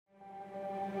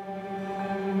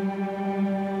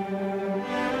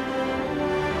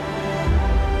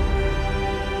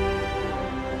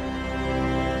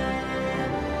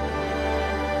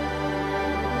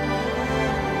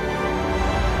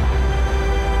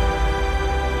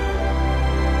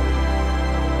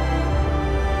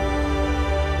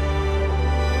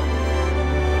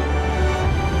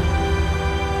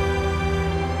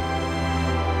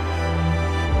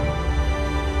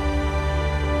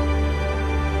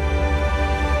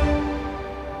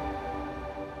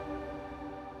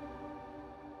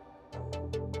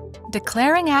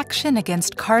Declaring action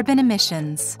against carbon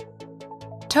emissions.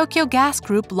 Tokyo Gas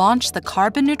Group launched the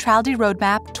Carbon Neutrality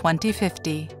Roadmap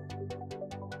 2050.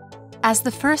 As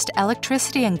the first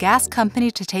electricity and gas company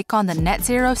to take on the net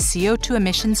zero CO2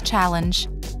 emissions challenge,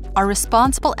 our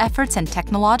responsible efforts and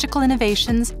technological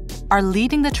innovations are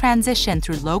leading the transition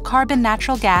through low-carbon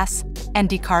natural gas and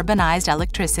decarbonized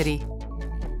electricity.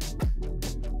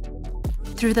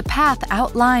 Through the path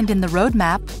outlined in the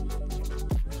roadmap,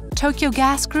 Tokyo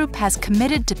Gas Group has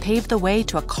committed to pave the way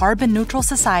to a carbon-neutral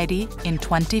society in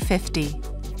 2050.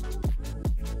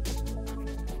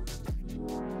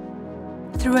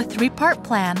 Through a three-part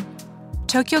plan,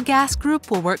 Tokyo Gas Group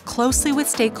will work closely with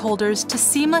stakeholders to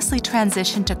seamlessly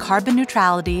transition to carbon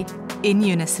neutrality in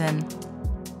unison.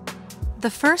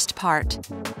 The first part,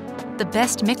 the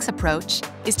best mix approach,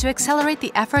 is to accelerate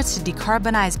the efforts to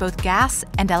decarbonize both gas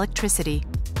and electricity.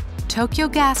 Tokyo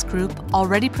Gas Group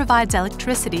already provides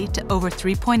electricity to over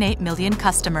 3.8 million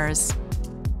customers.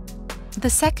 The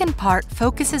second part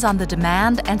focuses on the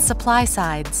demand and supply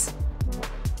sides.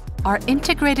 Our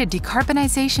integrated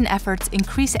decarbonization efforts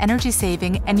increase energy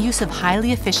saving and use of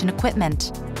highly efficient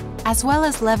equipment, as well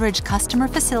as leverage customer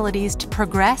facilities to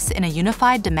progress in a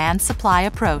unified demand-supply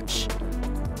approach.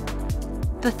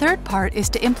 The third part is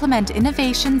to implement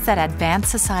innovations that advance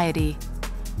society.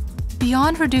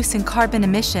 Beyond reducing carbon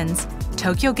emissions,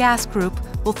 Tokyo Gas Group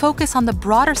will focus on the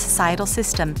broader societal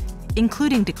system,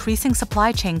 including decreasing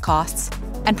supply chain costs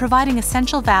and providing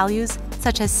essential values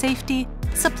such as safety,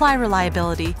 supply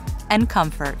reliability, and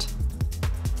comfort.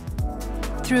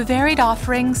 Through varied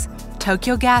offerings,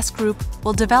 Tokyo Gas Group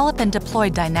will develop and deploy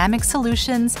dynamic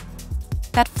solutions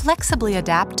that flexibly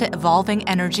adapt to evolving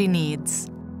energy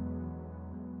needs.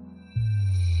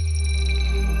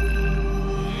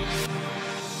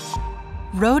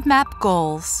 Roadmap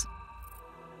goals.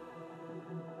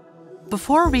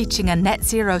 Before reaching a net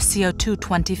zero CO2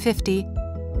 2050,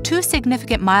 two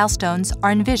significant milestones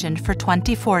are envisioned for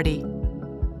 2040.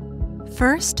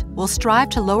 First, we'll strive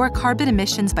to lower carbon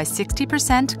emissions by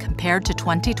 60% compared to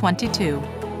 2022.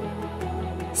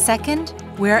 Second,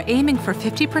 we are aiming for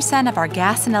 50% of our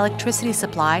gas and electricity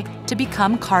supply to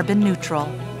become carbon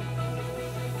neutral.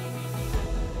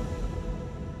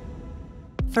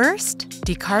 First,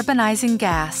 decarbonizing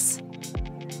gas.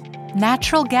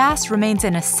 Natural gas remains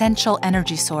an essential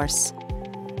energy source.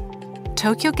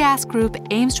 Tokyo Gas Group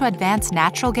aims to advance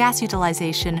natural gas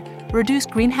utilization, reduce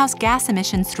greenhouse gas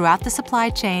emissions throughout the supply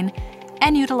chain,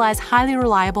 and utilize highly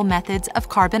reliable methods of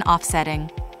carbon offsetting.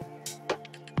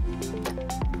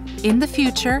 In the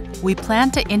future, we plan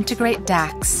to integrate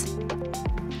DACs.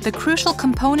 The crucial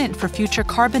component for future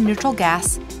carbon-neutral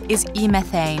gas is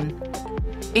e-methane.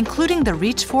 Including the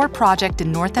REACH4 project in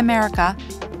North America,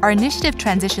 our initiative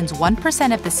transitions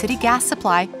 1% of the city gas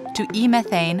supply to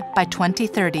e-methane by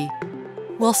 2030.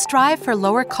 We'll strive for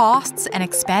lower costs and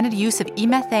expanded use of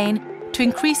e-methane to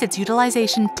increase its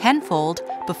utilization tenfold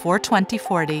before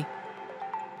 2040.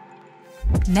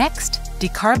 Next,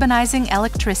 decarbonizing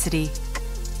electricity.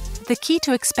 The key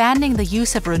to expanding the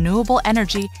use of renewable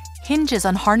energy hinges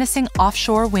on harnessing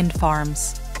offshore wind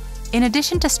farms. In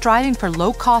addition to striving for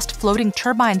low-cost floating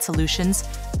turbine solutions,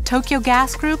 Tokyo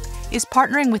Gas Group is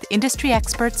partnering with industry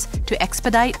experts to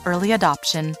expedite early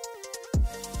adoption.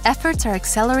 Efforts are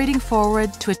accelerating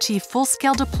forward to achieve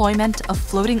full-scale deployment of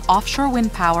floating offshore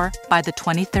wind power by the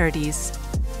 2030s.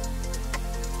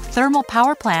 Thermal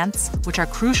power plants, which are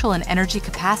crucial in energy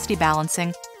capacity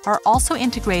balancing, are also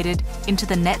integrated into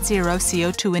the Net Zero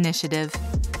CO2 initiative.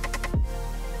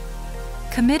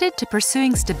 Committed to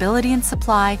pursuing stability in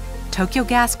supply, Tokyo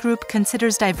Gas Group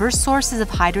considers diverse sources of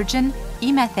hydrogen,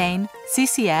 e-methane,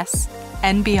 CCS,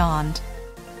 and beyond.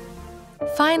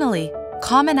 Finally,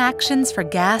 common actions for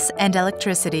gas and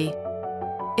electricity.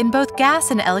 In both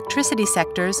gas and electricity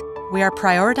sectors, we are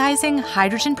prioritizing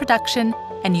hydrogen production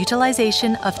and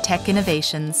utilization of tech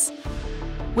innovations.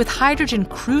 With hydrogen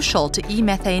crucial to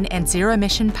e-methane and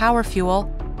zero-emission power fuel,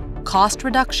 cost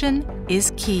reduction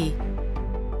is key.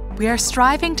 We are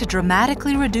striving to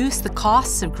dramatically reduce the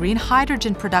costs of green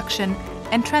hydrogen production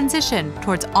and transition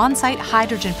towards on-site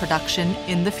hydrogen production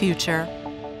in the future.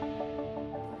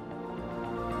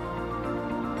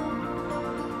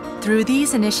 Through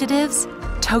these initiatives,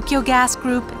 Tokyo Gas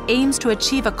Group aims to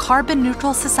achieve a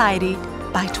carbon-neutral society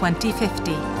by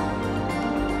 2050.